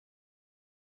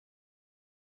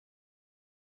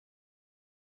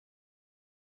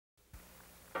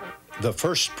The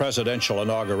first presidential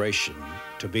inauguration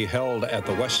to be held at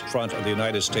the west front of the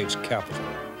United States Capitol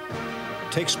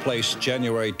takes place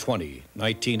January 20,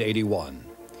 1981,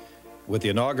 with the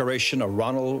inauguration of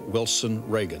Ronald Wilson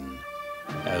Reagan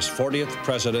as 40th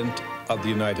President of the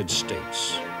United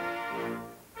States.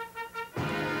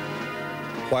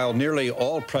 While nearly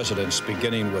all presidents,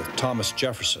 beginning with Thomas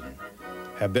Jefferson,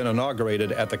 have been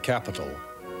inaugurated at the Capitol,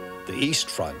 the East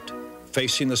Front,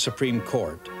 facing the Supreme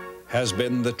Court, has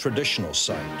been the traditional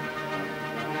site.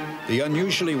 The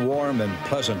unusually warm and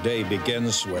pleasant day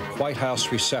begins with White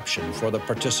House reception for the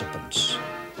participants,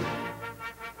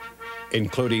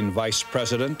 including Vice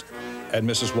President and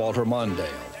Mrs. Walter Mondale,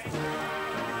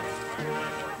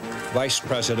 Vice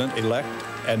President-elect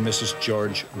and Mrs.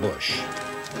 George Bush,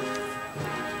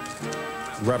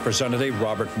 Representative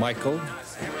Robert Michael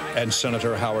and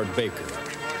Senator Howard Baker,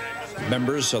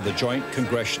 members of the Joint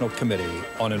Congressional Committee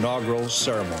on Inaugural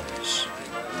Ceremonies.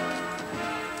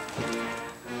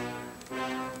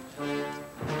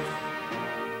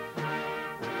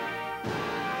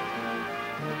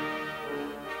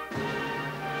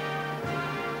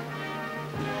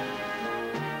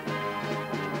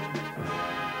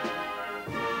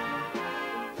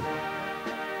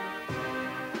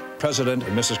 President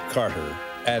and Mrs. Carter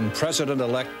and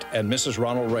President-elect and Mrs.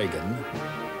 Ronald Reagan,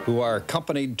 who are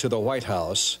accompanied to the White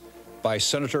House by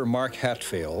Senator Mark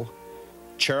Hatfield,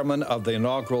 Chairman of the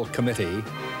Inaugural Committee,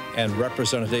 and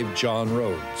Representative John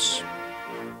Rhodes.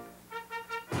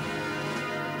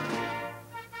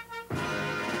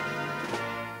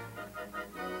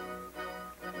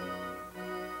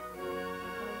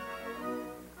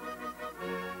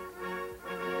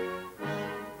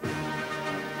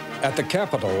 At the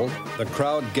Capitol, the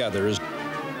crowd gathers.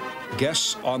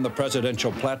 Guests on the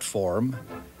presidential platform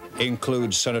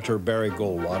include Senator Barry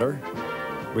Goldwater,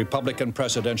 Republican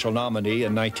presidential nominee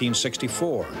in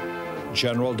 1964,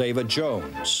 General David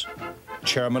Jones,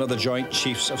 Chairman of the Joint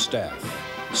Chiefs of Staff,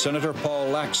 Senator Paul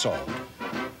Laxalt,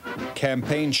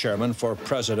 Campaign Chairman for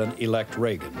President-elect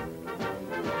Reagan,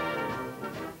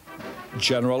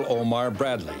 General Omar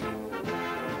Bradley,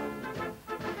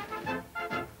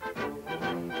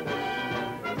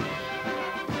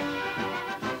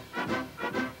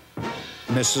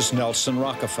 Mrs. Nelson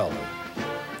Rockefeller,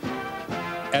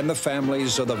 and the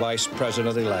families of the Vice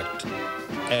President-elect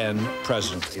and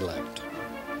President-elect.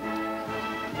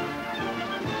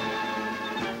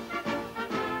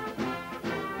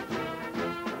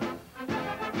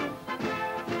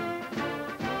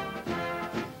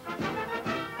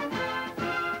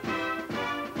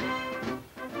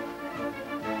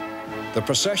 The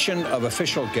procession of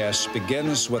official guests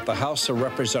begins with the House of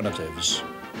Representatives,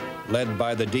 led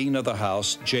by the Dean of the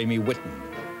House, Jamie Whitten,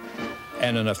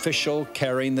 and an official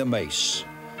carrying the mace,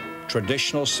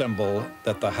 traditional symbol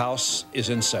that the House is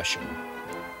in session.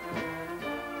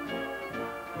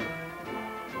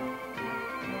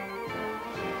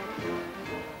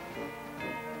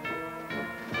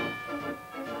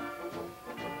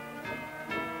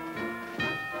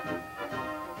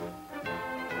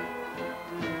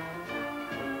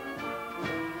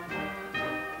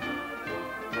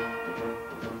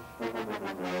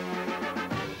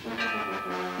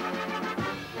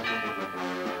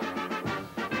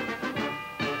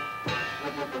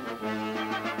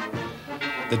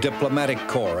 The diplomatic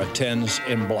corps attends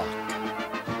in block.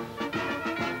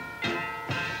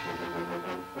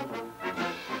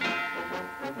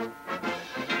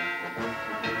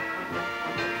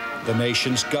 The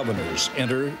nation's governors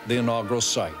enter the inaugural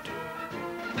site.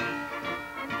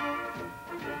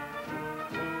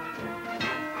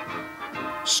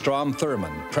 Strom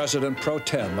Thurmond, President Pro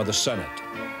Tem of the Senate,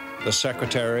 the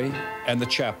Secretary, and the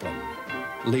Chaplain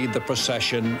lead the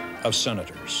procession of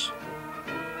senators.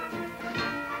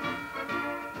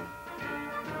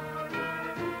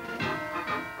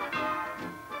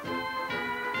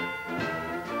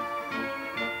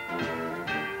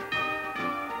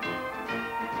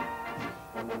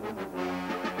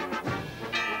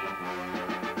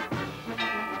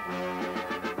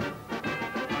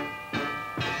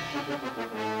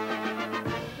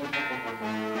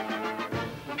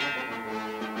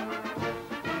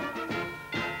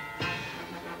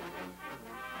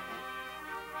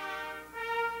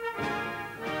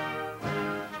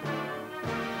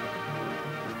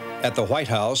 At the White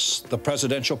House, the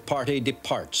presidential party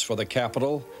departs for the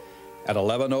Capitol at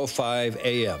 11:05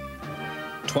 a.m.,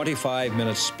 25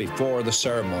 minutes before the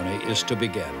ceremony is to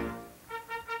begin.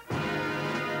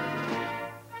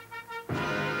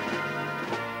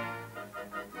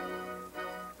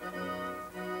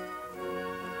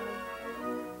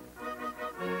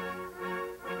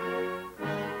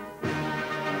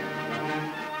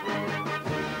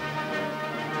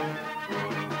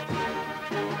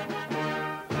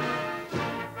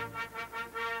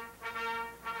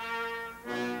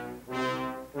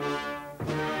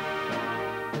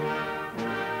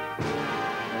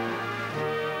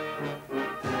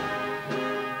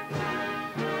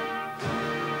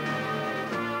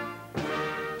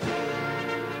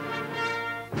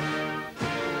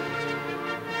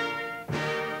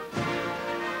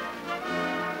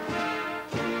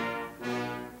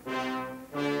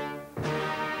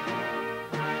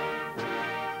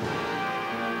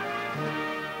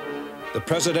 The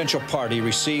presidential party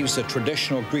receives the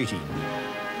traditional greeting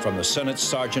from the Senate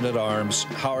Sergeant-at-Arms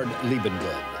Howard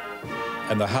Liebengood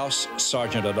and the House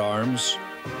Sergeant-at-Arms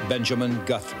Benjamin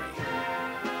Guthrie.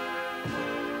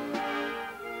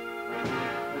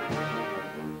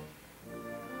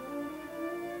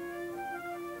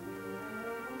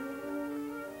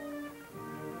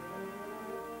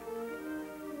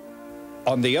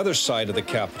 On the other side of the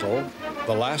Capitol,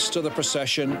 the last of the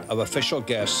procession of official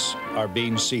guests are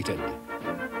being seated.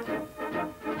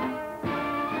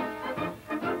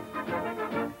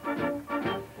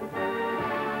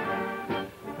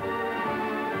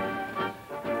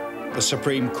 The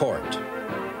Supreme Court.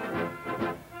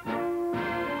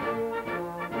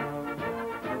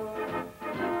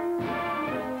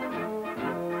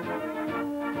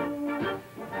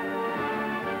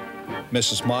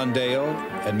 Mrs. Mondale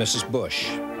and Mrs. Bush.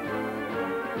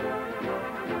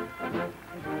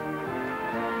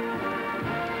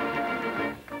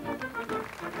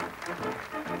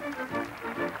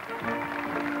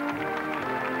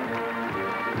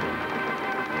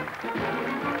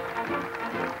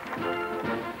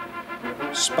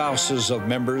 Spouses of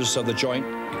members of the Joint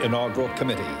Inaugural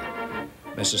Committee,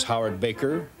 Mrs. Howard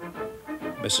Baker,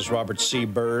 Mrs. Robert C.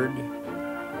 Byrd,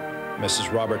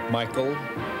 Mrs. Robert Michael,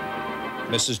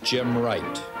 Mrs. Jim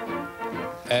Wright,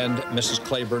 and Mrs.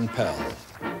 Claiborne Pell.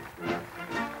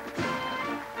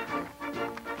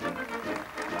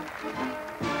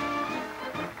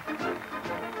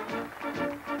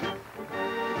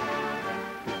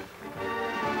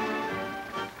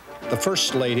 The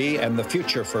First Lady and the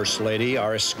future First Lady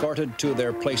are escorted to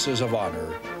their places of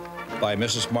honor by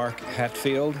Mrs. Mark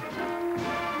Hatfield,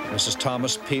 Mrs.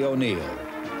 Thomas P. O'Neill,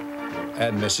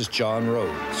 and Mrs. John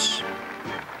Rhodes.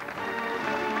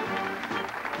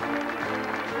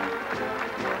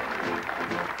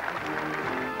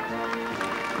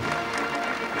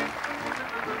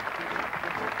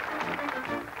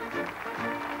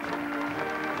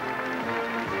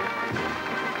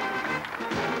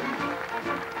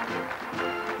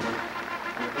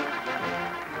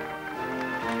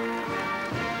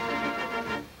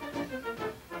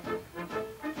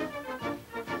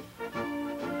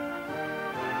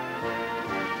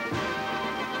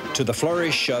 To the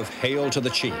flourish of Hail to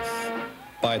the Chief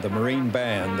by the Marine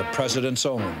Band, the President's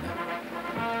Own,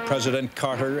 President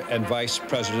Carter and Vice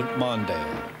President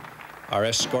Mondale are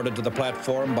escorted to the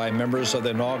platform by members of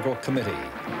the Inaugural Committee,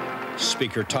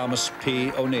 Speaker Thomas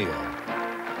P. O'Neill,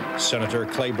 Senator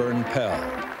Claiborne Pell,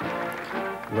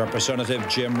 Representative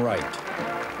Jim Wright,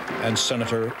 and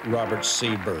Senator Robert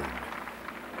C. Byrd.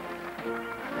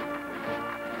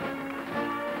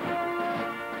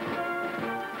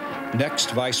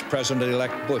 Next, Vice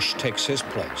President-elect Bush takes his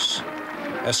place,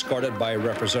 escorted by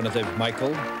Representative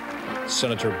Michael,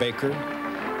 Senator Baker,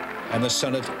 and the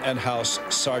Senate and House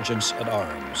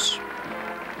Sergeants-at-Arms.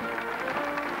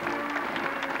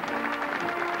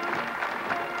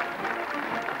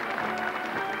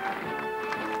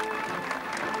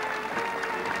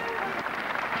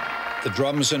 The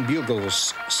drums and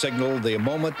bugles signal the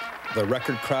moment the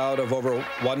record crowd of over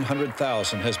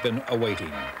 100,000 has been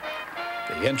awaiting.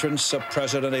 The entrance of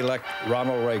President-elect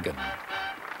Ronald Reagan.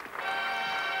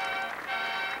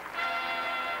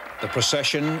 The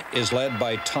procession is led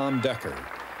by Tom Decker,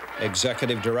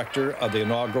 Executive Director of the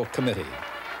Inaugural Committee.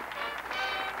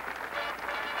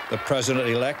 The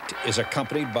President-elect is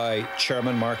accompanied by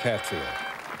Chairman Mark Hatfield,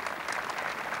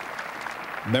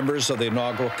 members of the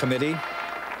Inaugural Committee,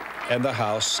 and the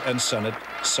House and Senate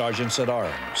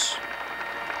Sergeants-at-Arms.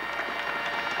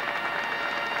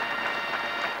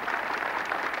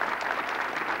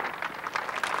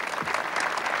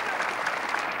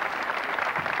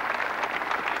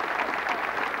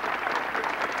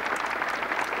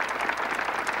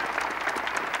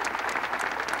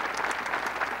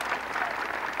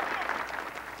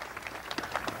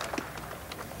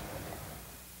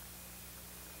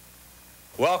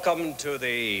 Welcome to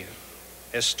the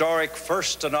historic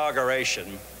first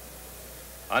inauguration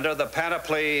under the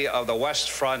panoply of the West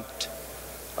Front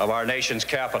of our nation's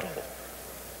capital.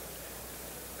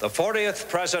 The 40th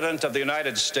President of the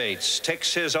United States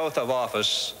takes his oath of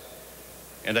office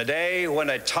in a day when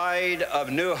a tide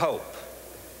of new hope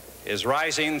is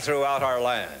rising throughout our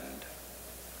land.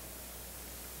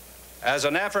 As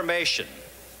an affirmation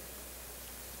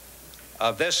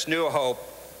of this new hope,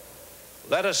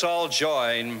 let us all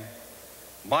join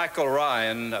Michael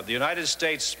Ryan of the United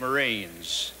States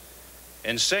Marines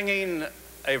in singing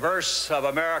a verse of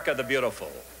America the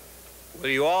Beautiful. Will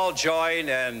you all join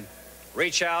and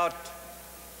reach out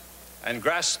and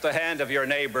grasp the hand of your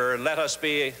neighbor? Let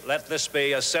this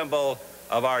be a symbol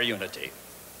of our unity.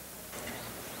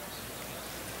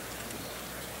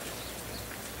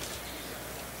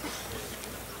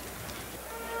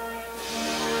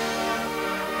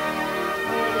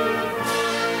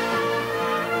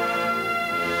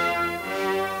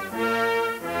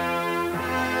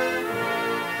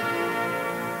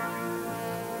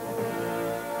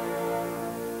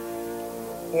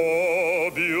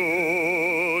 Oh,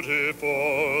 beautiful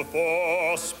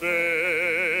for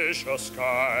spacious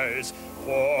skies,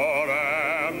 for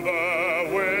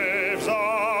amber waves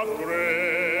of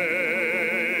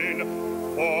grain,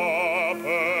 for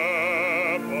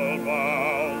purple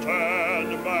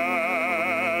mountain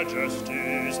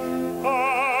majesties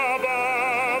above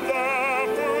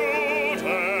the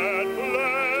fruited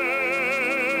plain.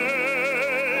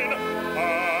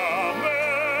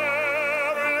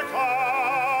 America,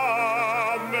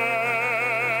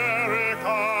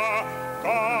 America,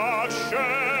 God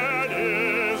shed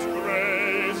His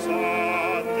grace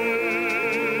on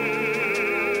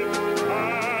thee,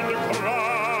 and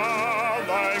crown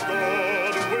thy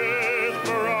good with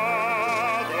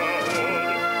brotherhood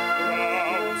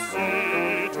from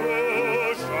sea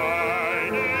to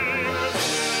shining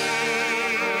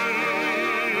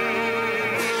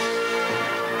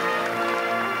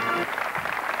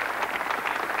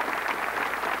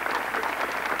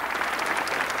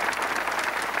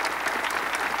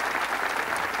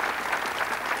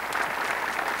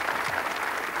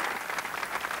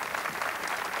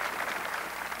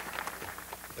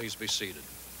Please be seated.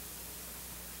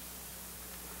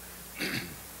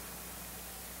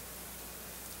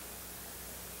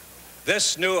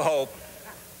 This new hope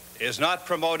is not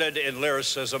promoted in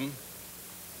lyricism,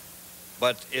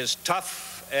 but is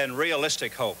tough and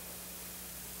realistic hope,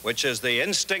 which is the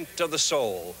instinct of the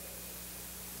soul,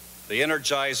 the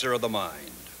energizer of the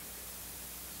mind.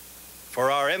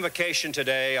 For our invocation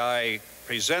today, I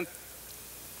present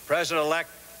President-elect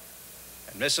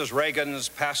and Mrs. Reagan's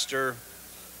pastor,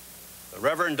 the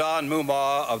Reverend Don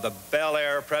Mumma of the Bel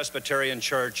Air Presbyterian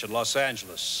Church in Los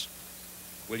Angeles.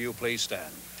 Will you please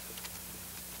stand?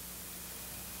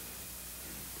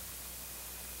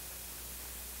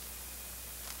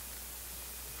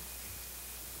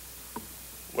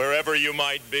 Wherever you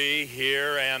might be,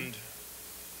 here and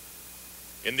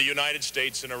in the United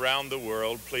States and around the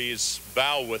world, please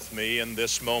bow with me in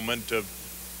this moment of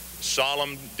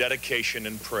solemn dedication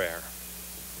and prayer.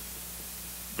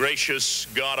 Gracious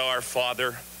God our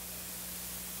Father,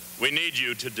 we need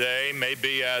you today,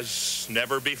 maybe as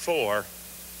never before.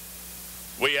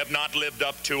 We have not lived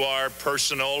up to our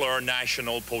personal or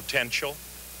national potential.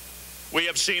 We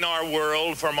have seen our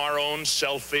world from our own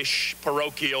selfish,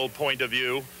 parochial point of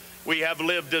view. We have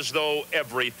lived as though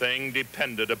everything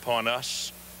depended upon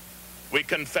us. We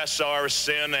confess our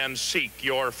sin and seek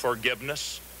your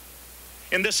forgiveness.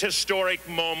 In this historic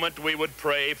moment, we would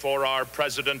pray for our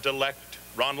President-elect,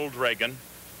 Ronald Reagan.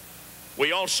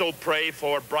 We also pray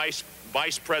for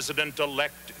Vice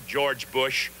President-elect George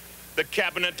Bush, the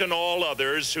cabinet, and all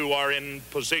others who are in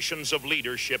positions of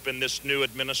leadership in this new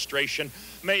administration.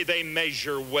 May they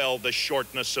measure well the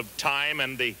shortness of time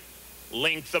and the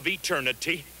length of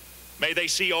eternity. May they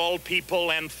see all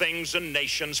people and things and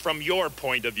nations from your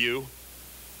point of view.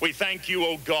 We thank you,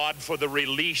 O God, for the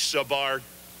release of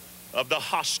the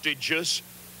hostages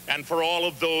and for all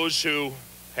of those who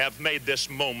have made this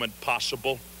moment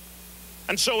possible.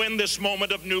 And so in this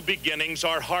moment of new beginnings,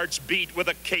 our hearts beat with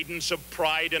a cadence of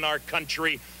pride in our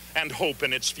country and hope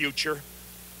in its future.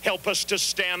 Help us to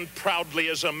stand proudly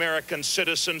as American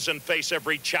citizens and face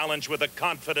every challenge with a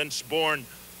confidence born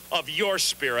of your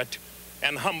spirit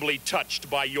and humbly touched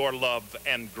by your love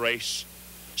and grace.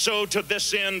 So to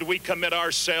this end we commit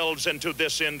ourselves, and to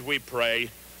this end we pray.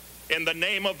 In the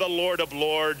name of the Lord of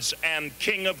Lords and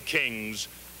King of Kings,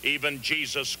 even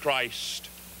Jesus Christ.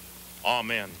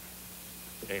 Amen.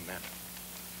 Amen.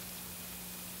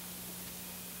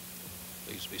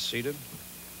 Please be seated.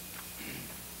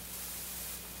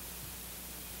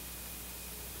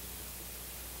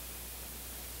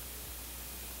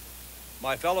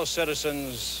 My fellow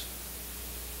citizens,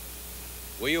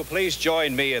 will you please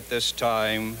join me at this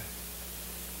time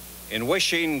in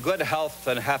wishing good health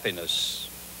and happiness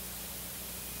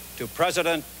to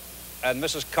President and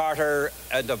Mrs. Carter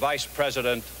and to Vice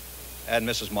President and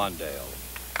Mrs. Mondale.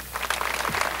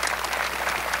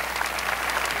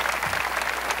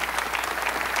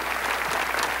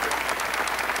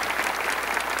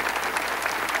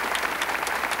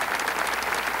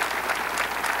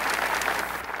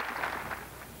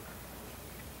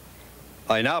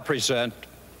 I now present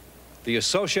the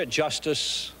Associate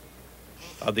Justice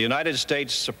of the United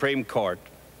States Supreme Court,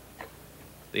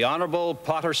 the Honorable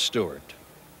Potter Stewart,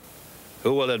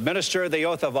 who will administer the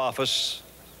oath of office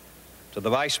to the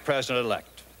Vice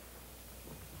President-elect.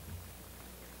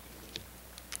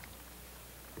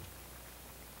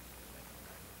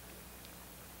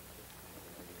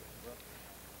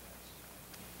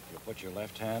 You'll put your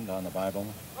left hand on the Bible,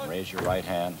 raise your right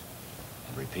hand,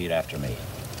 and repeat after me.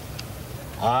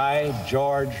 I,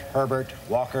 George Herbert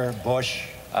Walker Bush,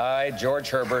 I, George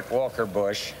Herbert Walker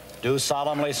Bush, do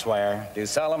solemnly swear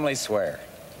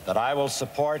that I will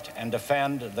support and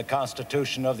defend the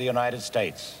Constitution of the United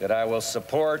States I will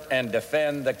support and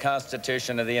defend the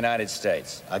Constitution of the United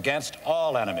States against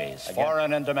all enemies,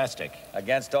 foreign and domestic,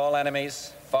 against all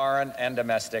enemies, foreign and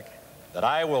domestic, that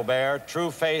I will bear true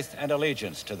faith and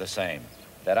allegiance to the same,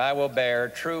 that I will bear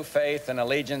true faith and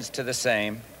allegiance to the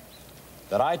same,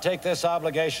 that I take this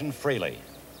obligation freely,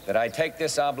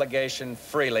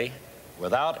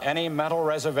 without any mental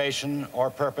reservation or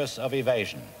purpose of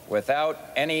evasion, without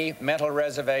any mental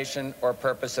reservation or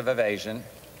purpose of evasion,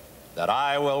 that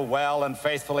I will well and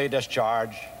faithfully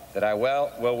discharge that I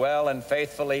will well and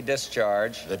faithfully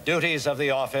discharge the duties of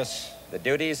the office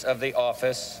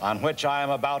on which I am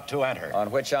about to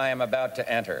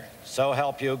enter. So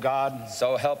help you God.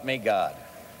 So help me God.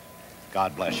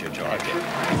 God bless you, George. Thank you.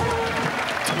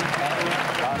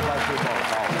 God bless you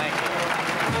both. All. Thank you.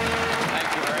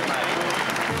 Thank you very much.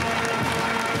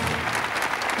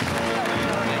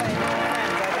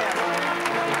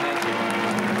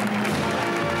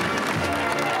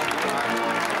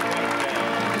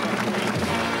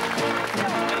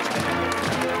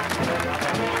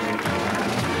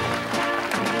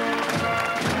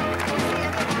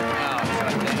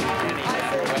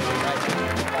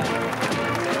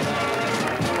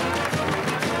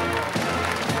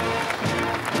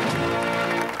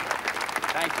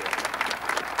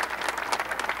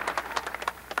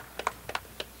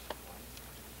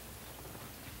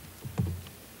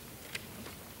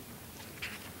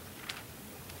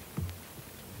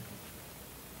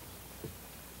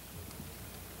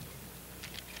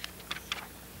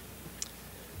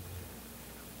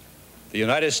 The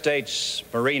United States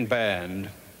Marine Band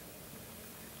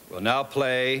will now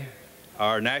play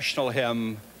our national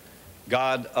hymn,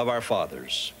 God of Our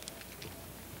Fathers.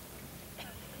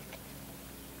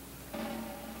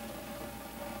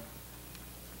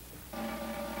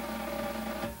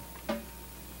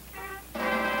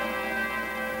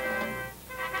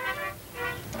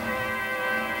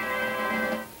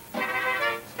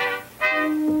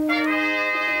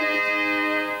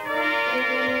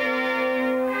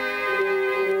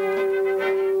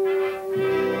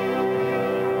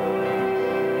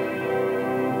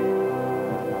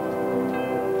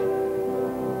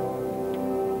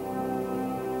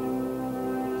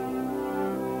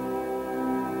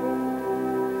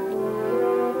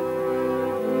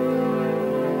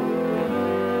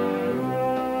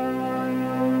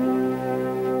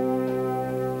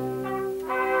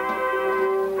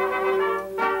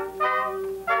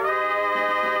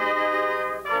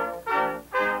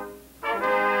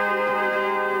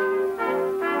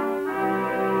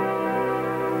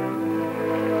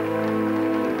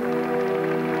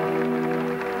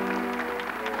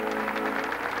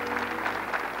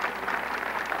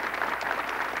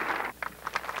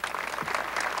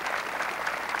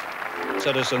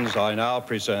 Citizens, I now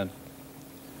present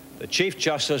the Chief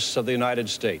Justice of the United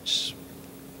States,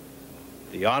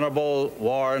 the Honorable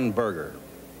Warren Burger,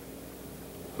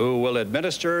 who will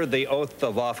administer the oath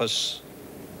of office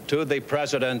to the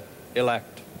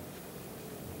President-elect.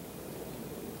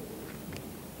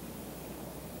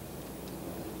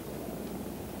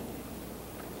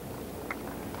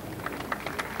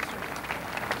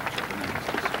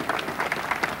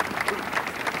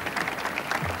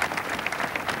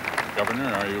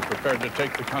 Governor, are you prepared to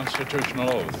take the constitutional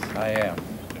oath? I am.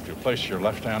 If you place your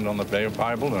left hand on the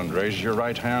Bible and raise your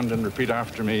right hand and repeat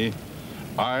after me,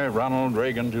 I, Ronald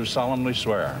Reagan, do solemnly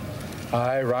swear.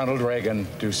 I, Ronald Reagan,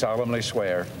 do solemnly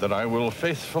swear That I will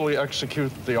faithfully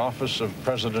execute the office of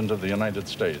President of the United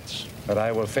States. that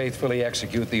I will faithfully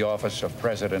execute the office of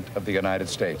President of the United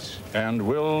States And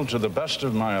will, to the best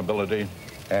of my ability,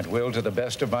 and will, to the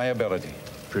best of my ability,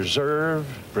 preserve,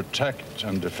 protect,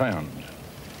 and defend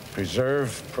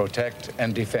preserve, protect,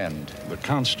 and defend the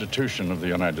Constitution of the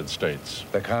United States.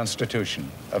 the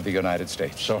Constitution of the United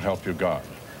States. So help you God.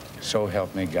 So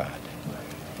help me God.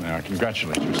 Now, I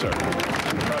congratulate you, sir.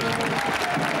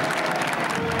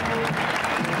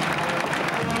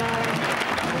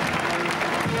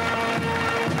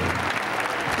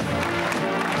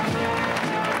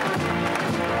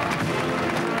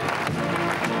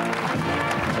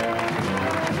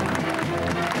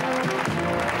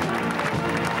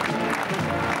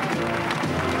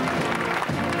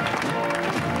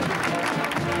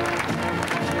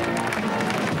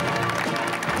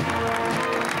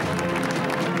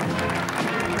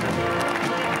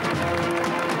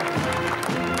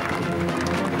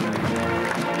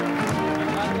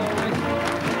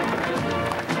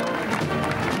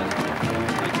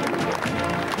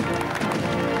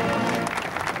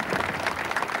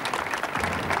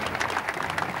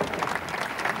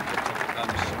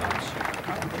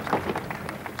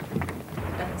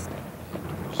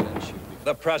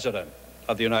 President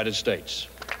of the United States.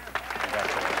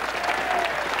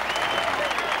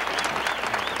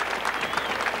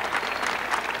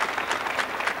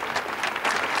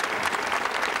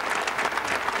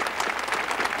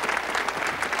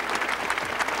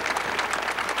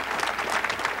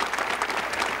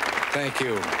 Thank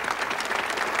you.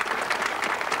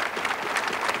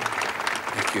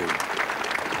 Thank you.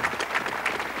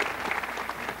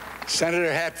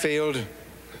 Senator Hatfield,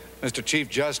 Mr. Chief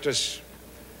Justice,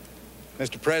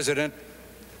 Mr. President,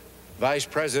 Vice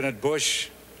President Bush,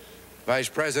 Vice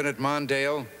President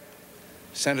Mondale,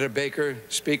 Senator Baker,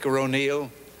 Speaker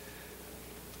O'Neill,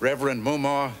 Reverend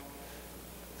Mumaw,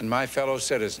 and my fellow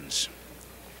citizens.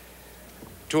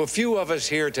 To a few of us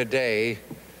here today,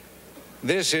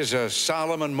 this is a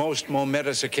solemn and most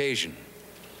momentous occasion,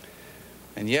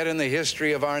 and yet in the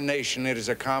history of our nation, it is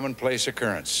a commonplace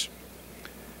occurrence.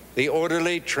 The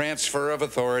orderly transfer of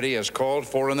authority, as called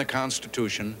for in the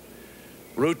Constitution,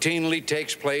 routinely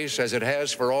takes place, as it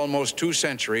has for almost 2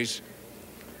 centuries,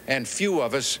 and few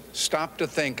of us stop to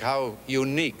think how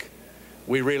unique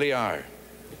we really are.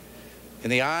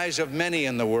 In the eyes of many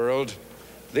in the world,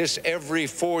 this every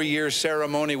 4-year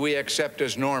ceremony we accept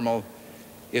as normal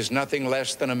is nothing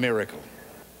less than a miracle.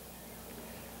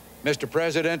 Mr.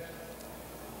 President,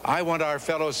 I want our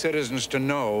fellow citizens to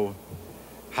know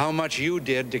how much you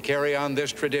did to carry on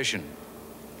this tradition.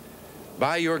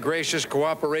 By your gracious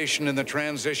cooperation in the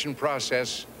transition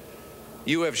process,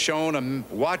 you have shown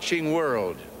a watching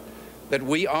world that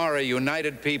we are a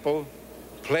united people,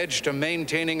 pledged to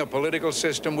maintaining a political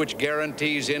system which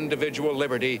guarantees individual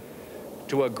liberty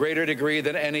to a greater degree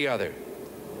than any other.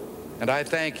 And I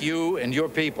thank you and your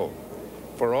people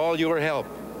for all your help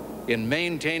in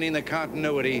maintaining the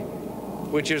continuity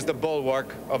which is the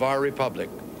bulwark of our republic.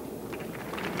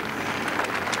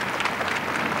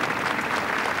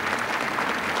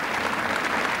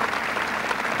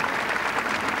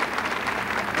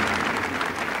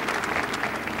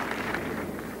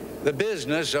 The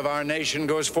business of our nation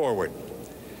goes forward.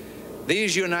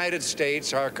 These United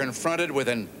States are confronted with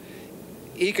an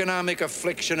economic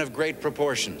affliction of great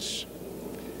proportions.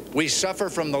 We suffer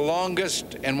from the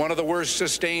longest and one of the worst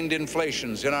sustained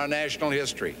inflations in our national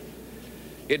history.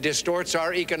 It distorts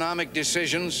our economic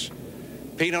decisions,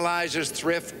 penalizes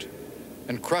thrift,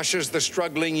 and crushes the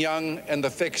struggling young and the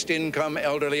fixed-income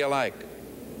elderly alike.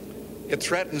 It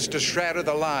threatens to shatter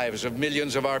the lives of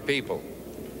millions of our people.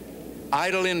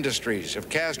 Idle industries have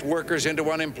cast workers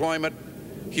into unemployment,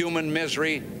 human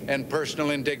misery, and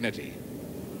personal indignity.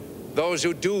 Those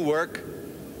who do work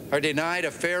are denied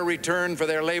a fair return for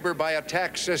their labor by a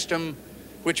tax system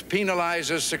which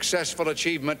penalizes successful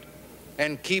achievement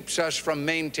and keeps us from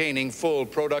maintaining full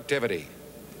productivity.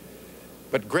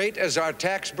 But great as our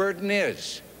tax burden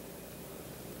is,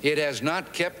 it has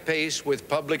not kept pace with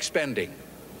public spending.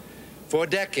 For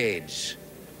decades,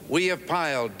 we have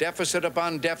piled deficit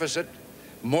upon deficit,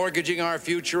 mortgaging our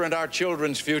future and our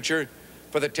children's future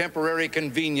for the temporary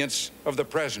convenience of the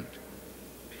present.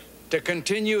 To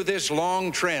continue this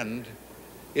long trend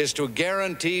is to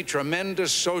guarantee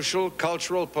tremendous social,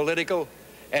 cultural, political,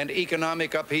 and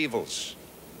economic upheavals.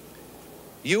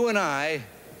 You and I,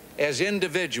 as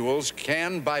individuals,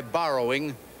 can, by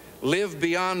borrowing, live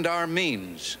beyond our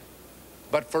means,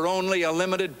 but for only a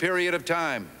limited period of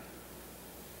time.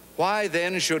 Why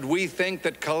then should we think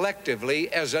that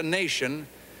collectively, as a nation,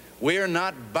 we're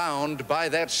not bound by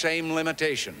that same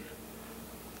limitation?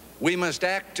 We must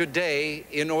act today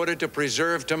in order to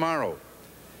preserve tomorrow.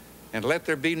 And let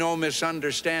there be no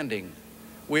misunderstanding.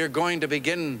 We are going to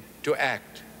begin to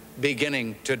act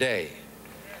beginning today.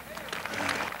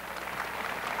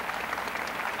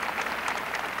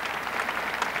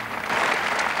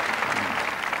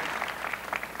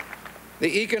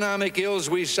 The economic ills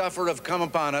we suffer have come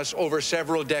upon us over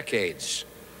several decades.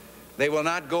 They will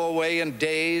not go away in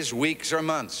days, weeks, or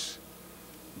months,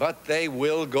 but they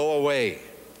will go away.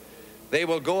 They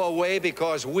will go away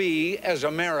because we, as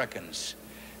Americans,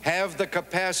 have the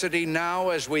capacity now,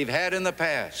 as we've had in the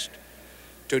past,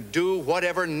 to do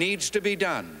whatever needs to be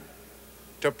done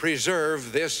to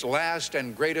preserve this last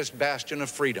and greatest bastion of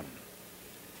freedom.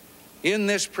 In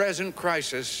this present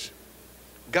crisis,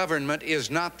 government is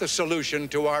not the solution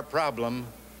to our problem.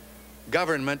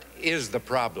 Government is the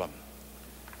problem.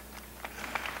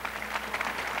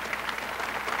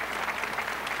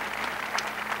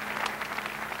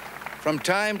 From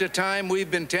time to time, we've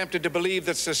been tempted to believe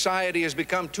that society has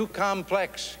become too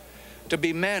complex to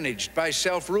be managed by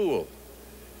self-rule,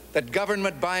 that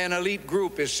government by an elite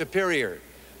group is superior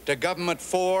to government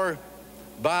for,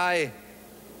 by,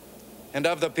 and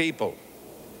of the people.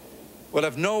 Well,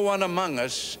 if no one among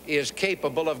us is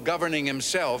capable of governing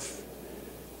himself,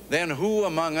 then who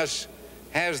among us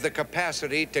has the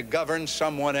capacity to govern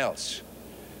someone else?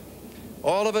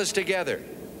 All of us together,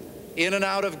 in and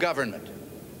out of government,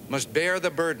 must bear the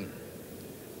burden.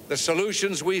 The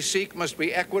solutions we seek must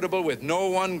be equitable, with no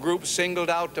one group singled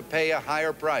out to pay a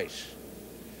higher price.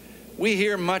 We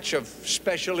hear much of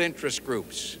special interest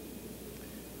groups.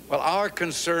 Well, our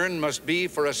concern must be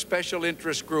for a special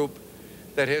interest group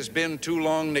that has been too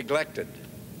long neglected.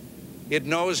 It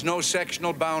knows no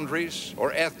sectional boundaries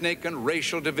or ethnic and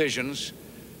racial divisions,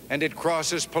 and it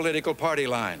crosses political party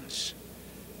lines.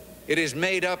 It is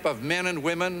made up of men and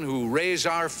women who raise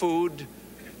our food,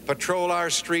 patrol our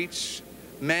streets,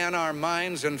 man our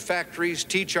mines and factories,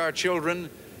 teach our children,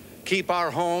 keep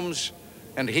our homes,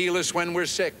 and heal us when we're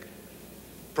sick.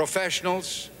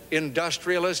 Professionals,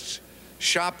 industrialists,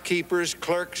 shopkeepers,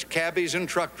 clerks, cabbies, and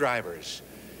truck drivers.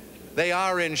 They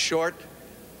are, in short,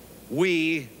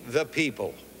 we the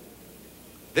people.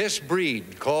 This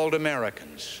breed called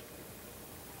Americans.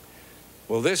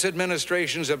 Well, this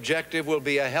administration's objective will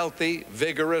be a healthy,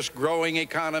 vigorous, growing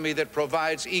economy that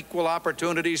provides equal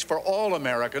opportunities for all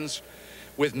Americans,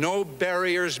 with no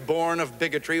barriers born of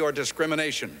bigotry or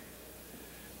discrimination.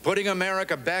 Putting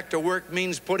America back to work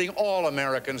means putting all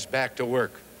Americans back to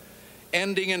work.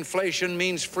 Ending inflation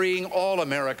means freeing all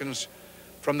Americans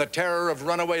from the terror of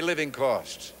runaway living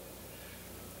costs.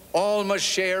 All must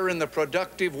share in the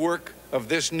productive work of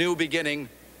this new beginning,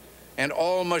 and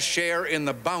all must share in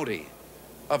the bounty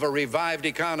of a revived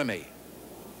economy.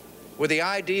 With the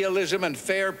idealism and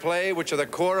fair play which are the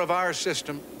core of our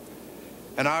system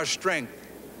and our strength,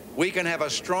 we can have a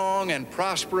strong and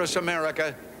prosperous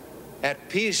America at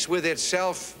peace with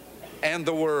itself and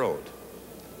the world.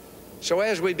 So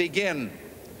as we begin,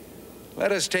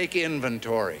 let us take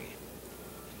inventory.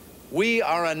 We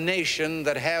are a nation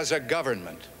that has a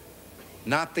government,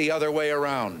 not the other way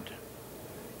around.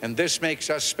 And this makes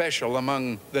us special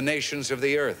among the nations of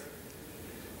the earth.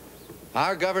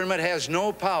 Our government has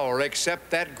no power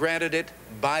except that granted it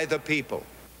by the people.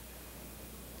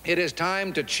 It is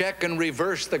time to check and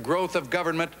reverse the growth of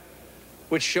government,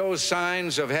 which shows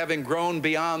signs of having grown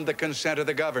beyond the consent of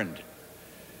the governed.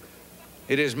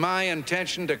 It is my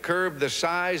intention to curb the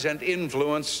size and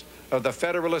influence of the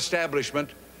federal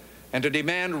establishment and to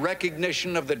demand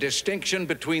recognition of the distinction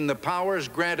between the powers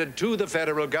granted to the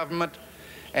federal government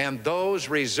and those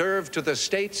reserved to the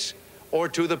states or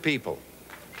to the people.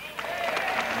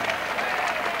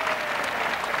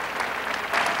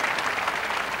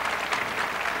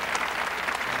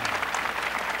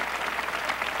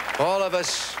 All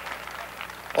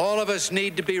of us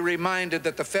need to be reminded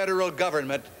that the federal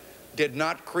government did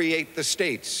not create the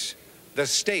states. The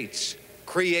states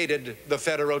created the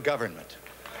federal government.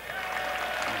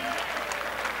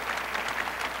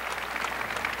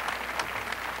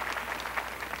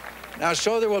 Now,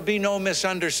 so there will be no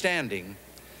misunderstanding,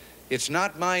 it's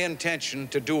not my intention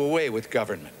to do away with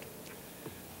government.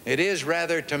 It is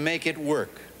rather to make it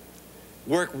work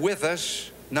with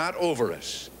us, not over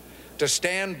us, to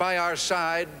stand by our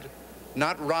side,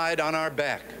 not ride on our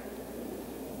back.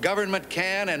 Government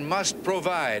can and must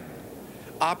provide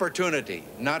opportunity,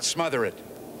 not smother it,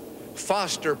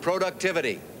 foster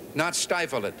productivity, not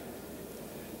stifle it.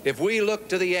 If we look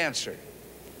to the answer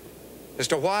as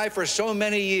to why for so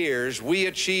many years we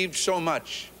achieved so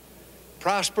much,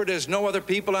 prospered as no other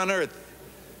people on earth,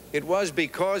 it was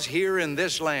because here in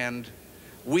this land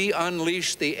we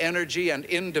unleashed the energy and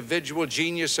individual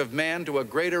genius of man to a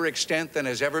greater extent than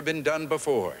has ever been done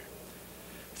before.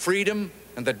 Freedom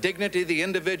and the dignity of the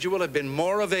individual have been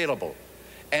more available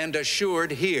and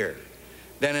assured here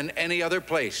than in any other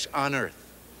place on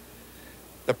earth.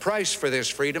 The price for this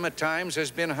freedom at times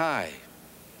has been high,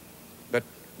 but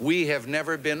we have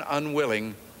never been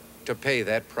unwilling to pay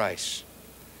that price.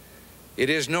 It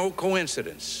is no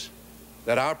coincidence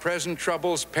that our present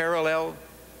troubles parallel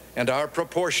and are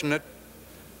proportionate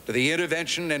to the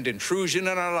intervention and intrusion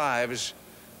in our lives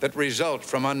that result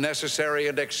from unnecessary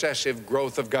and excessive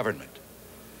growth of government.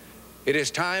 It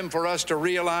is time for us to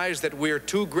realize that we're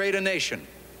too great a nation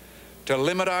to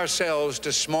limit ourselves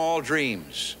to small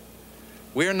dreams.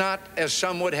 We're not, as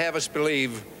some would have us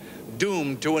believe,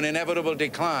 doomed to an inevitable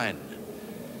decline.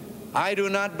 I do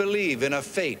not believe in a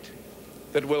fate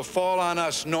that will fall on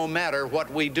us no matter what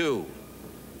we do.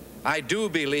 I do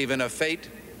believe in a fate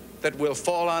that will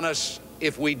fall on us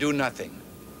if we do nothing.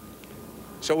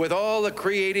 So with all the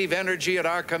creative energy at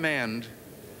our command,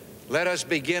 let us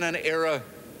begin an era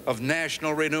of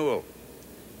national renewal.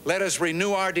 Let us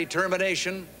renew our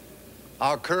determination,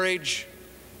 our courage,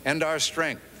 and our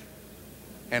strength.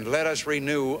 And let us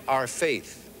renew our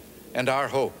faith and our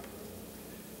hope.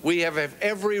 We have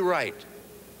every right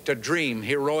to dream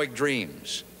heroic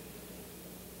dreams.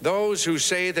 Those who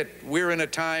say that we're in a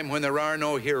time when there are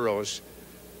no heroes,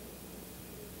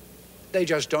 they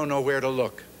just don't know where to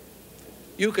look.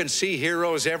 You can see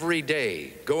heroes every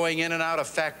day going in and out of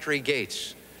factory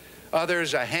gates.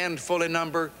 Others, a handful in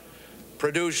number,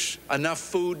 produce enough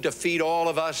food to feed all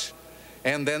of us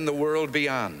and then the world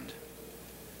beyond.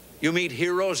 You meet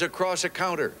heroes across a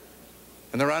counter,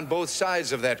 and they're on both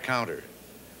sides of that counter.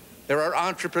 There are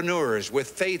entrepreneurs with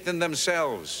faith in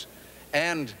themselves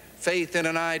and faith in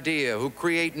an idea who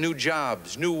create new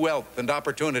jobs, new wealth, and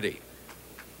opportunity.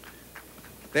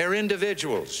 They're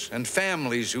individuals and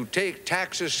families who take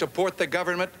taxes, support the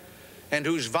government, and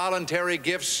whose voluntary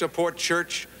gifts support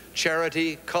church,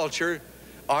 charity, culture,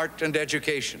 art, and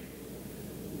education.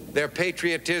 Their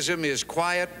patriotism is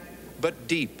quiet but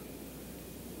deep.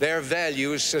 Their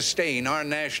values sustain our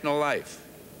national life.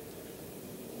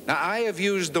 Now, I have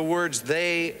used the words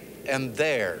they and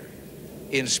their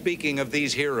in speaking of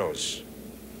these heroes.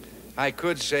 I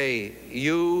could say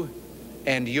you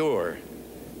and your,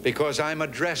 because I'm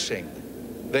addressing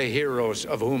the heroes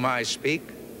of whom I speak,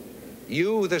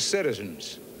 you, the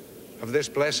citizens of this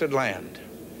blessed land.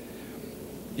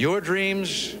 Your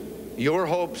dreams, your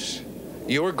hopes,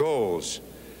 your goals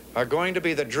are going to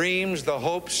be the dreams, the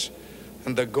hopes,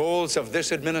 and the goals of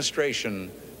this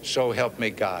administration, so help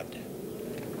me God.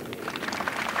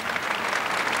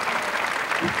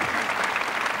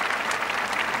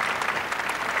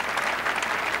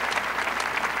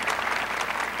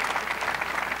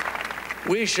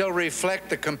 We shall reflect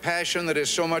the compassion that is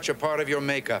so much a part of your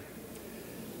makeup.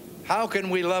 How can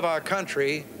we love our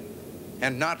country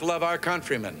and not love our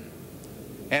countrymen?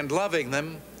 And loving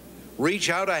them, reach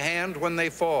out a hand when they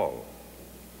fall,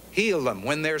 heal them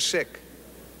when they're sick,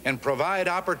 and provide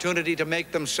opportunity to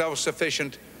make them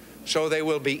self-sufficient so they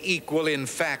will be equal in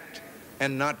fact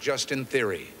and not just in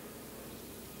theory.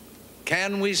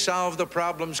 Can we solve the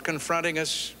problems confronting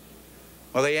us?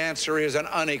 Well, the answer is an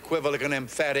unequivocal and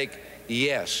emphatic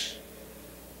yes.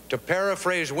 To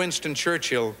paraphrase Winston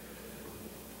Churchill,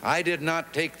 I did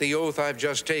not take the oath I've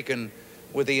just taken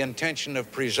with the intention of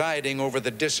presiding over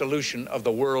the dissolution of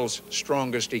the world's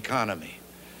strongest economy.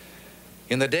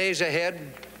 In the days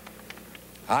ahead,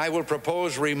 I will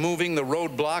propose removing the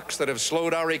roadblocks that have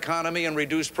slowed our economy and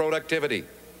reduced productivity.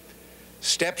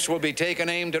 Steps will be taken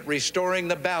aimed at restoring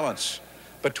the balance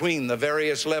between the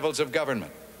various levels of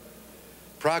government.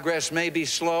 Progress may be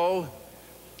slow,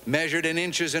 measured in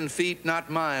inches and feet, not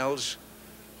miles,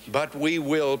 but we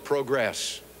will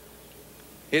progress.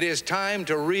 It is time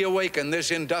to reawaken this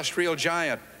industrial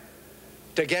giant,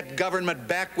 to get government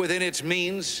back within its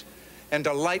means, and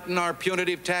to lighten our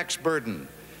punitive tax burden.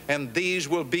 And these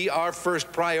will be our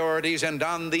first priorities, and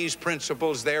on these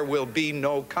principles there will be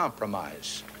no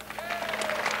compromise.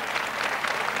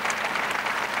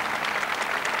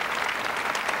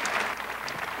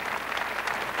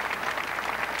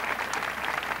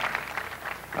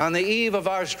 On the eve of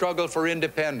our struggle for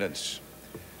independence,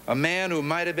 a man who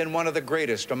might have been one of the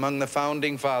greatest among the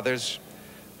founding fathers,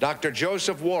 Dr.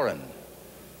 Joseph Warren,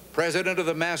 President of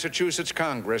the Massachusetts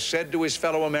Congress, said to his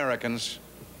fellow Americans,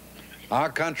 "Our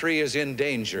country is in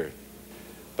danger,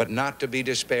 but not to be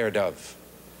despaired of.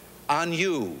 On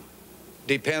you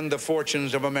depend the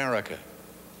fortunes of America.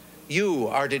 You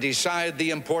are to decide the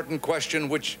important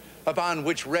question upon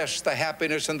which rests the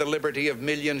happiness and the liberty of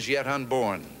millions yet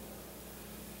unborn.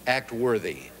 Act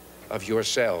worthy of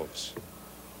yourselves."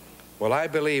 Well, I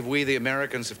believe we, the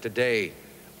Americans of today,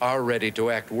 are ready to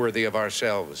act worthy of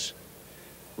ourselves,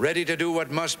 ready to do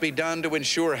what must be done to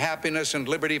ensure happiness and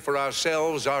liberty for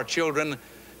ourselves, our children,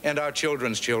 and our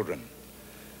children's children.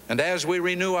 And as we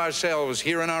renew ourselves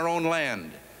here in our own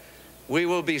land, we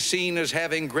will be seen as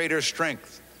having greater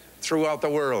strength throughout the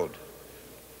world.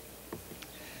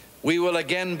 We will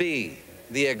again be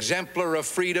the exemplar of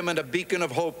freedom and a beacon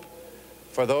of hope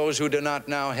for those who do not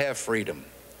now have freedom.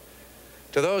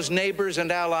 To those neighbors and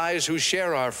allies who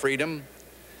share our freedom,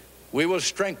 we will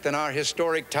strengthen our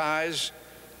historic ties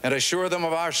and assure them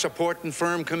of our support and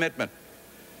firm commitment.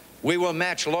 We will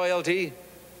match loyalty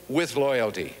with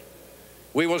loyalty.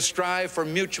 We will strive for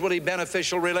mutually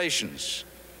beneficial relations.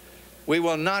 We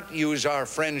will not use our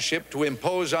friendship to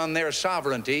impose on their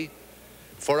sovereignty,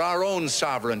 for our own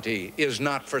sovereignty is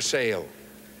not for sale.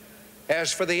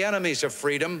 As for the enemies of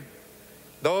freedom,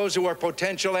 those who are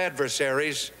potential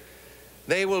adversaries,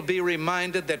 they will be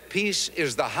reminded that peace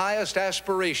is the highest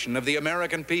aspiration of the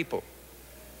American people.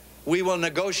 We will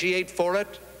negotiate for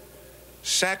it,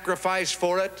 sacrifice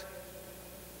for it.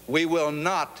 We will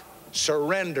not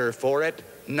surrender for it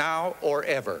now or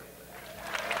ever.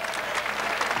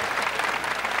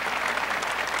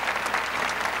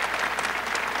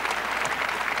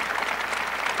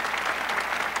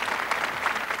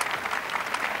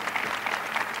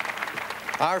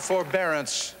 Our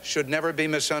forbearance should never be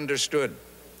misunderstood.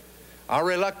 Our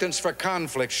reluctance for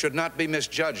conflict should not be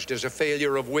misjudged as a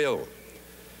failure of will.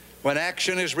 When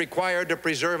action is required to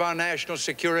preserve our national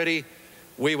security,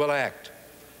 we will act.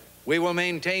 We will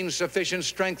maintain sufficient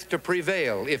strength to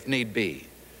prevail if need be,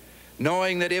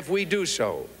 knowing that if we do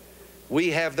so,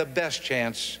 we have the best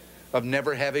chance of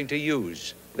never having to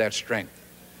use that strength.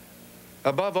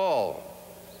 Above all,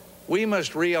 we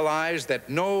must realize that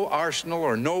no arsenal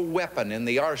or no weapon in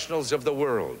the arsenals of the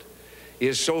world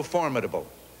is so formidable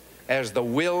as the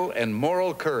will and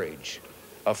moral courage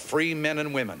of free men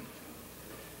and women.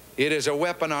 It is a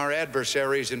weapon our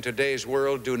adversaries in today's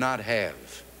world do not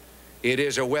have. It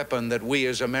is a weapon that we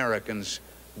as Americans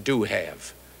do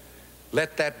have.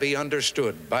 Let that be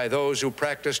understood by those who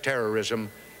practice terrorism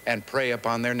and prey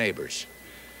upon their neighbors.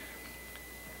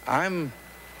 I'm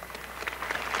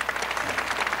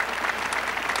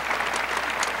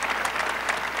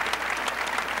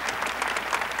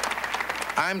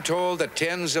told that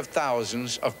tens of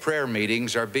thousands of prayer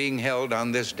meetings are being held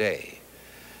on this day.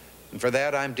 And for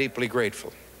that, I'm deeply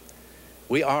grateful.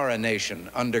 We are a nation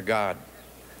under God,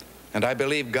 and I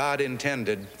believe God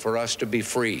intended for us to be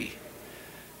free.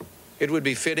 It would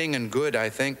be fitting and good, I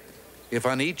think, if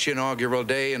on each inaugural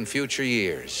day in future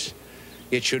years,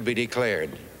 it should be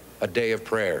declared a day of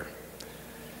prayer.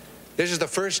 This is the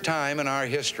first time in our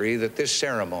history that this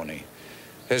ceremony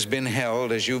has been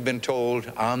held, as you've been told,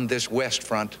 on this west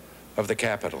front of the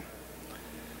Capitol.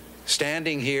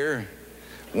 Standing here,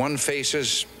 one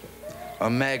faces a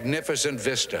magnificent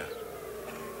vista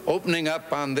opening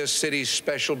up on this city's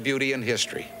special beauty and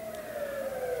history.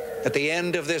 At the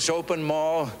end of this open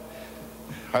mall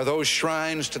are those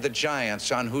shrines to the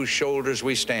giants on whose shoulders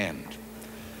we stand.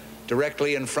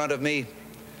 Directly in front of me,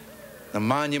 the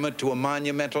monument to a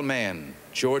monumental man,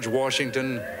 George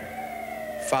Washington,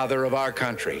 father of our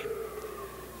country,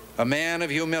 a man of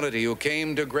humility who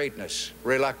came to greatness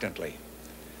reluctantly.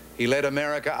 He led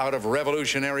America out of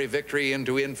revolutionary victory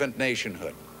into infant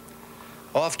nationhood.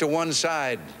 Off to one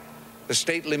side, the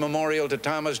stately memorial to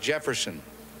Thomas Jefferson,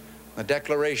 the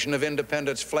Declaration of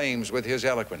Independence flames with his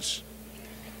eloquence.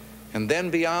 And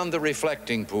then beyond the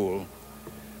reflecting pool,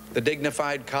 the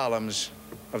dignified columns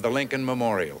of the Lincoln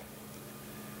Memorial.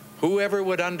 Whoever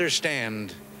would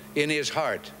understand in his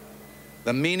heart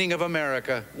the meaning of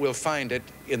America will find it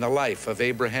in the life of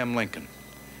Abraham Lincoln.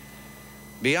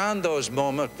 Beyond those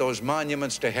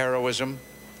monuments to heroism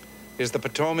is the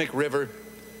Potomac River,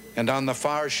 and on the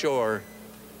far shore,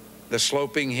 the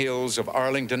sloping hills of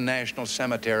Arlington National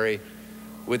Cemetery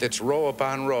with its row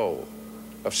upon row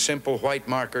of simple white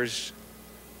markers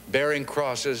bearing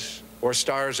crosses or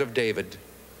stars of David.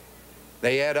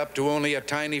 They add up to only a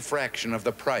tiny fraction of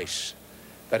the price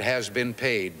that has been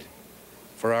paid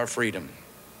for our freedom.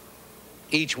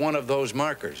 Each one of those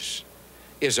markers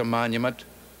is a monument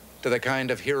to the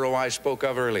kind of hero I spoke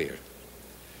of earlier.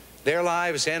 Their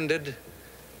lives ended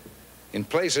in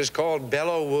places called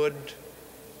Belleau Wood,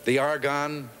 the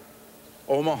Argonne,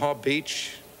 Omaha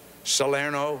Beach,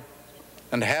 Salerno,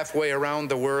 and halfway around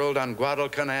the world on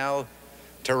Guadalcanal,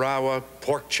 Tarawa,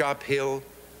 Pork Chop Hill,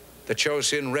 the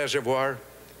Chosin Reservoir,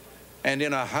 and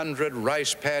in 100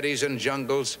 rice paddies and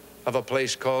jungles of a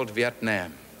place called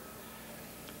Vietnam.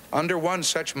 Under one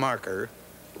such marker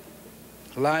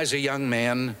lies a young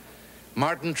man,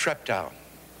 Martin Treptow,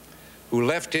 who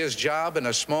left his job in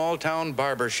a small-town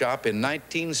barber shop in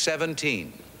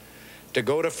 1917 to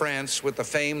go to France with the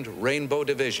famed Rainbow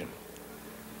Division.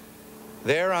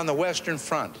 There on the Western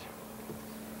Front,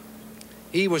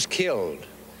 he was killed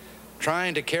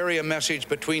trying to carry a message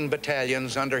between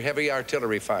battalions under heavy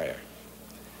artillery fire.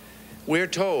 We're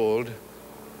told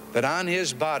that on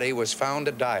his body was found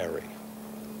a diary.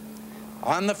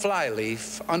 On the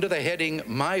flyleaf, under the heading,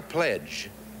 "My Pledge,"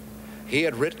 he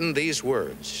had written these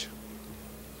words: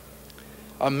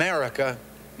 "America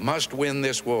must win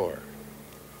this war.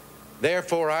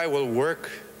 Therefore, I will work,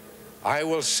 I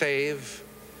will save,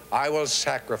 I will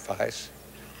sacrifice,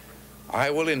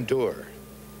 I will endure.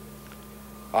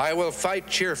 I will fight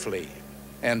cheerfully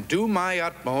and do my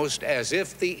utmost as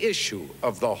if the issue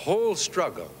of the whole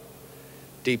struggle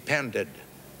depended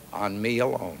on me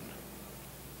alone."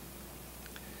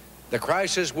 The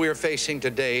crisis we're facing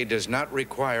today does not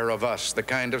require of us the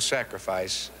kind of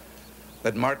sacrifice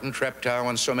that Martin Treptow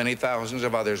and so many thousands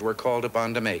of others were called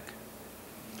upon to make.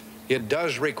 It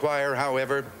does require,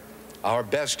 however, our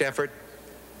best effort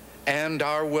and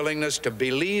our willingness to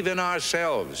believe in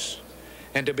ourselves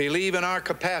and to believe in our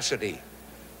capacity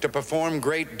to perform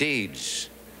great deeds,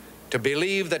 to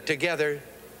believe that together,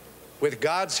 with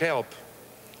God's help,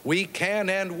 we can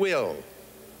and will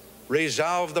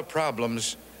resolve the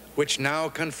problems which now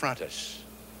confront us.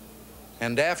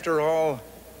 And after all,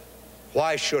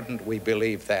 why shouldn't we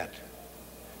believe that?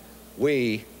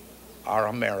 We are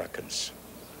Americans.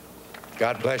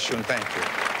 God bless you and thank you.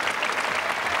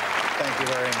 Thank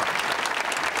you very much.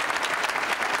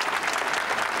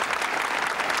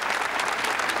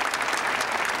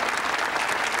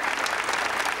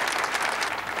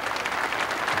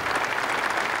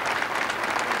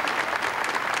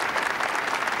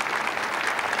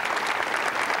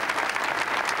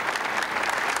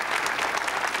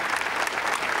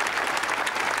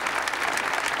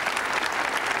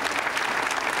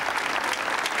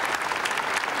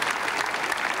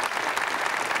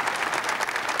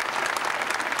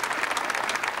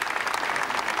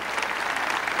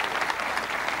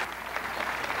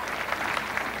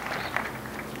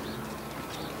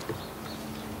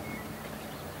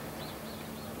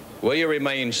 Will you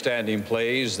remain standing,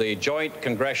 please? The Joint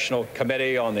Congressional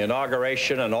Committee on the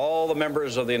Inauguration and all the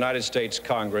members of the United States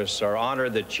Congress are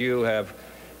honored that you have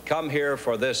come here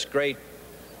for this great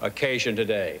occasion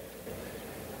today.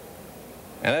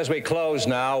 And as we close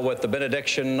now with the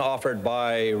benediction offered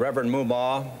by Reverend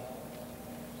Mumma,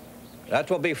 that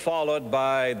will be followed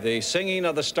by the singing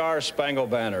of the Star-Spangled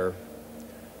Banner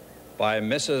by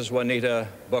Mrs. Juanita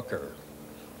Booker.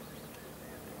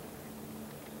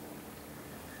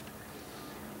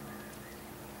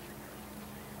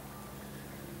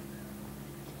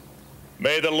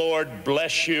 May the Lord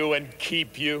bless you and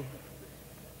keep you.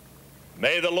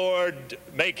 May the Lord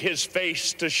make his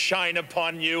face to shine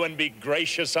upon you and be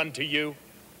gracious unto you.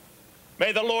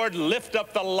 May the Lord lift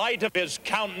up the light of his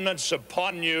countenance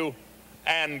upon you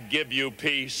and give you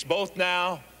peace, both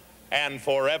now and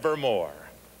forevermore.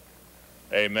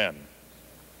 Amen.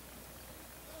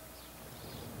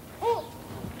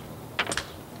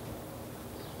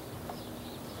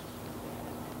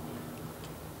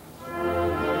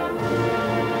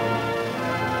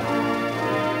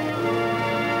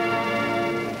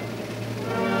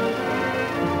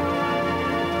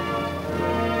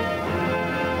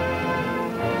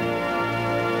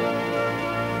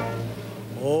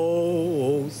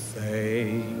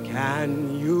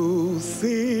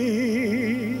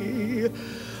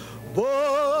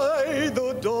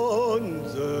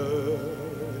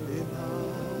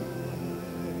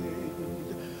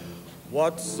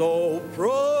 What so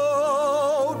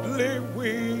proudly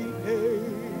we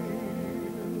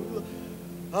hail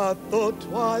at the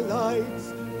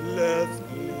twilight's last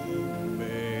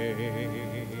gleaming,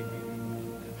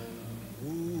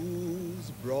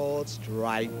 whose broad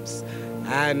stripes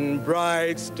and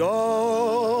bright stars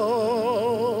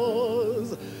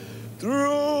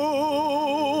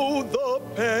through the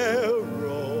perilous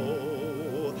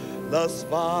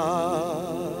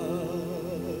fight.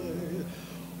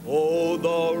 Oh,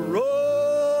 the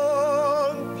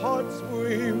ramparts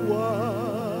we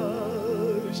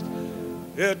watched,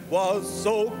 it was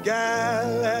so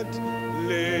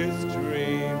gallantly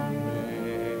streaming,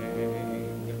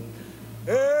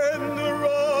 and the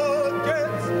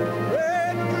rockets'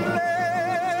 red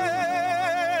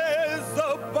glares,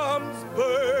 the bombs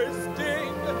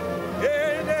bursting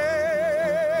in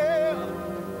air,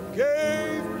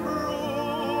 gave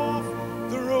proof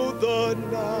through the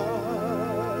night.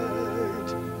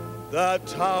 The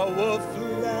tower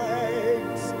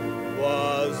flags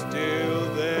was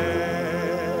still there.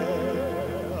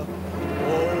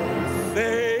 Oh,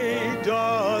 say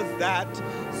does that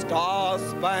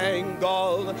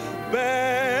star-spangled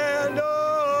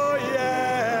banner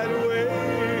yet wave?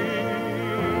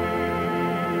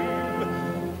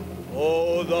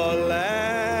 Oh, the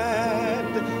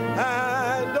land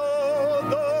and all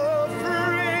the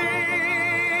free,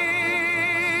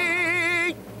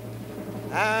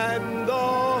 and the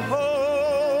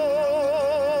home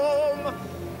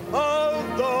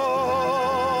of the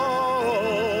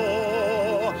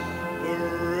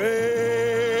brave.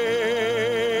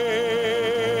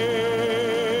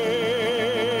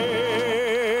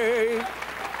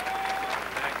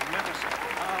 Magnificent.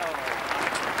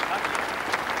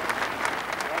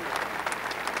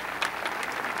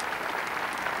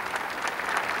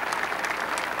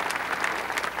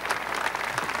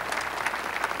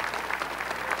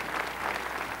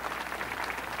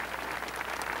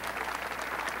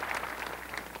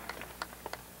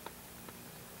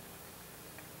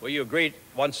 Will you greet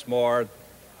once more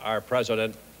our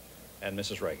President and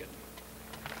Mrs. Reagan?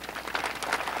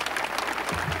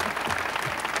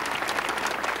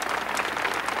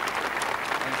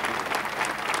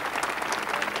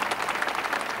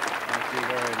 Thank you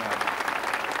very much.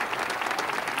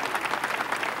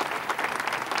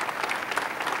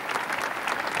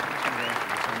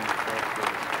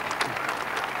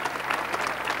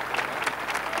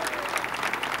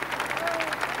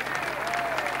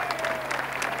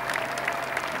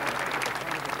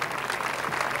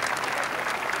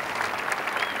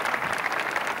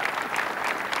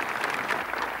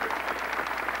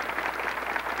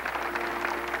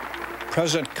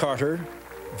 President Carter,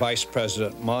 Vice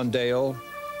President Mondale,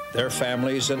 their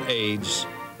families and aides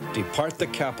depart the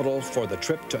Capitol for the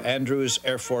trip to Andrews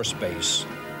Air Force Base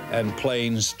and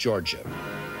Plains, Georgia.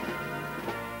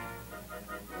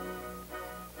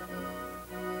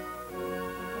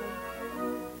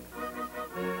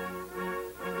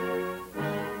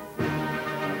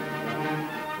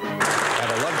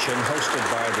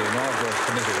 Hosted by the Inaugural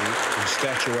Committee in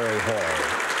Statuary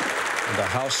Hall in the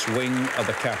House wing of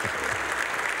the Capitol,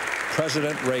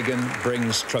 President Reagan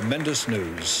brings tremendous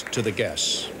news to the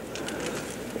guests.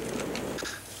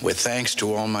 With thanks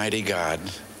to Almighty God,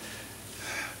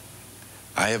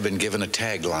 I have been given a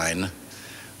tagline,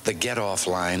 the get-off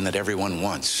line that everyone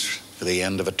wants for the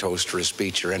end of a toast or a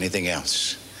speech or anything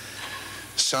else.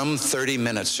 Some 30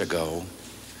 minutes ago,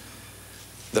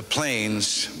 the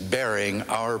planes bearing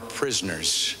our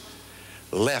prisoners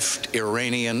left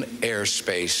Iranian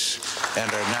airspace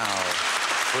and are now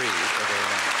free of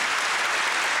Iran.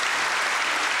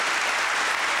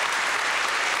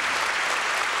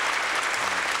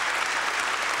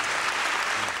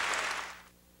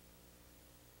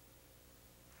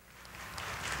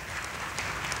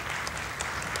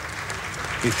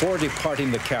 Before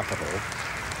departing the Capitol,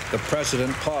 the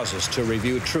President pauses to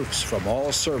review troops from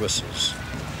all services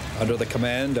under the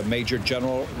command of Major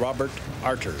General Robert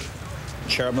Arter,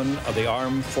 Chairman of the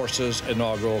Armed Forces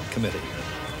Inaugural Committee.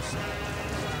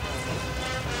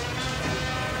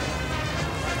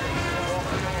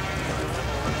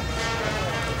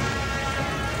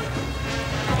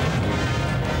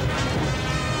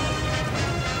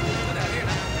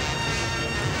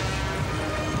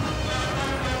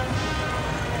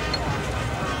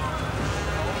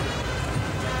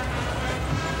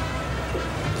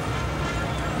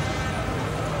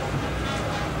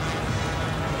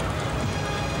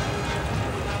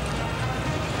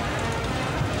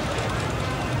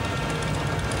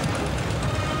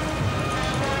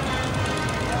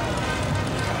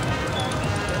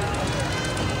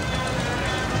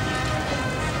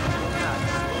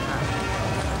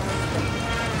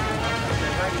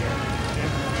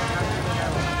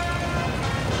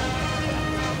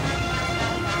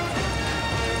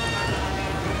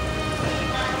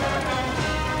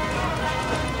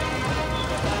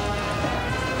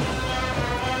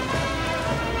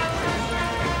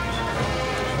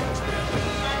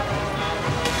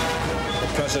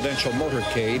 Presidential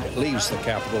motorcade leaves the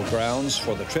Capitol grounds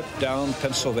for the trip down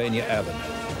Pennsylvania Avenue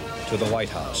to the White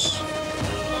House,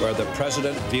 where the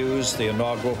President views the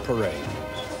inaugural parade.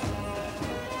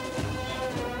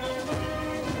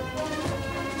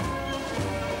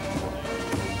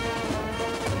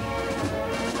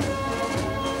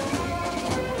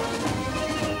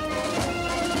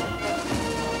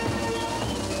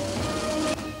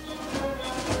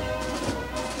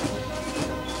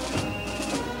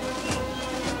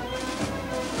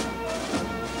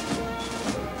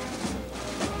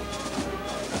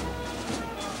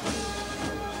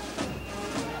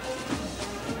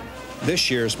 This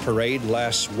year's parade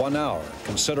lasts 1 hour,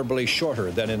 considerably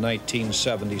shorter than in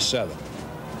 1977.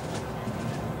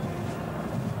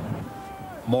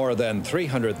 More than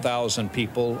 300,000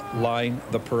 people line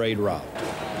the parade route.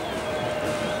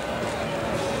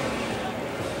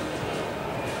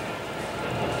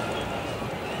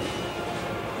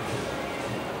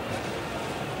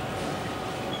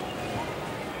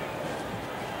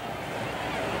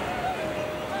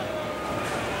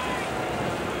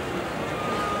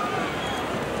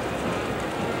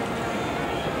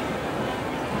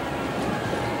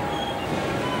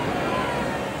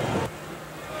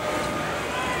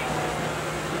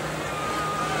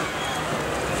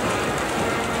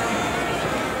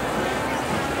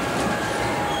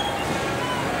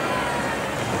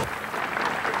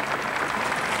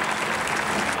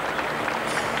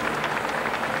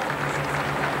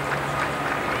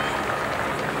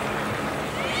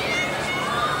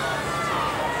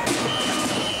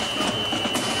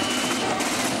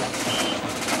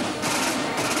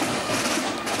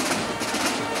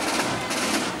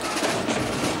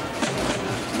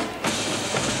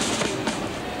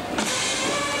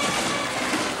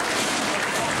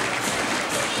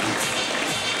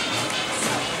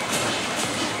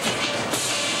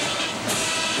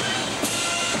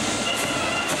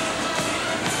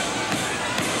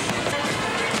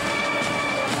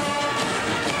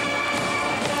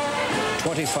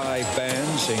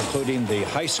 Bands, including the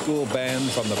high school band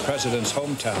from the President's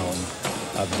hometown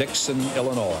of Dixon,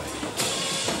 Illinois,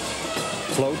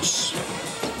 floats,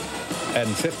 and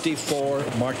 54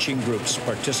 marching groups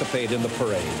participate in the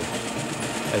parade,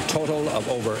 a total of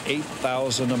over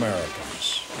 8,000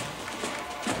 Americans.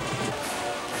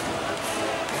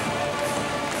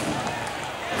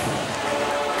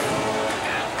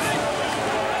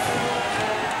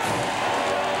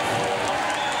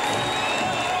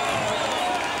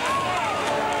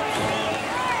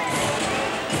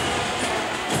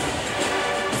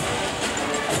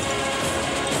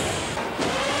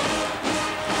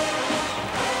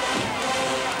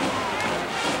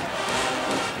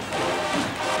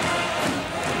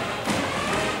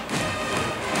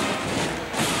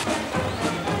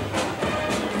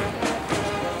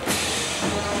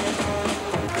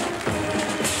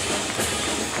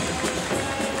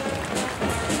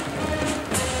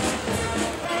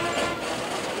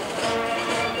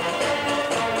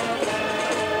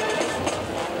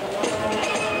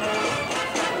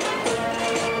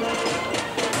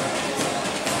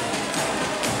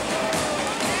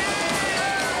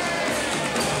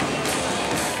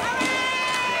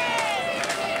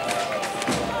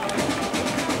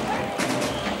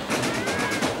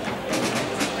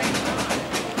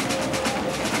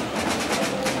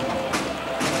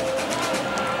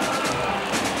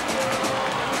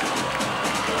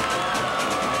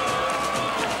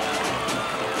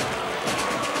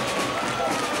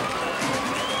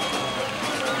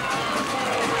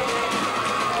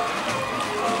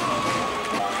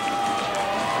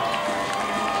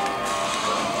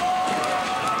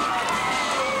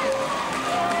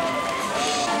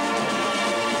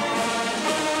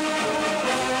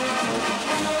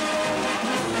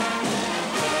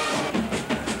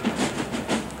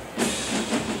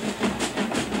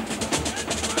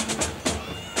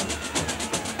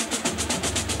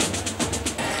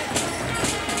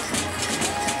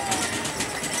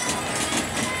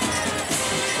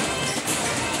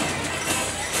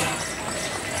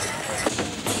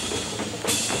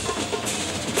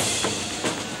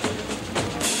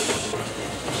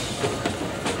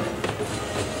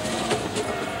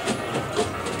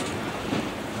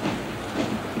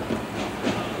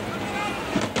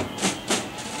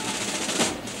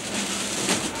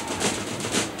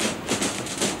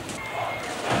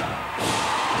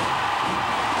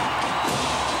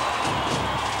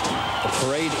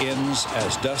 begins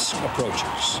as dusk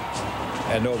approaches,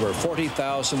 and over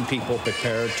 40,000 people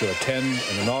prepared to attend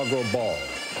an inaugural ball,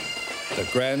 the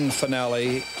grand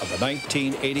finale of the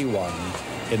 1981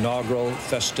 inaugural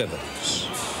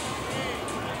festivities.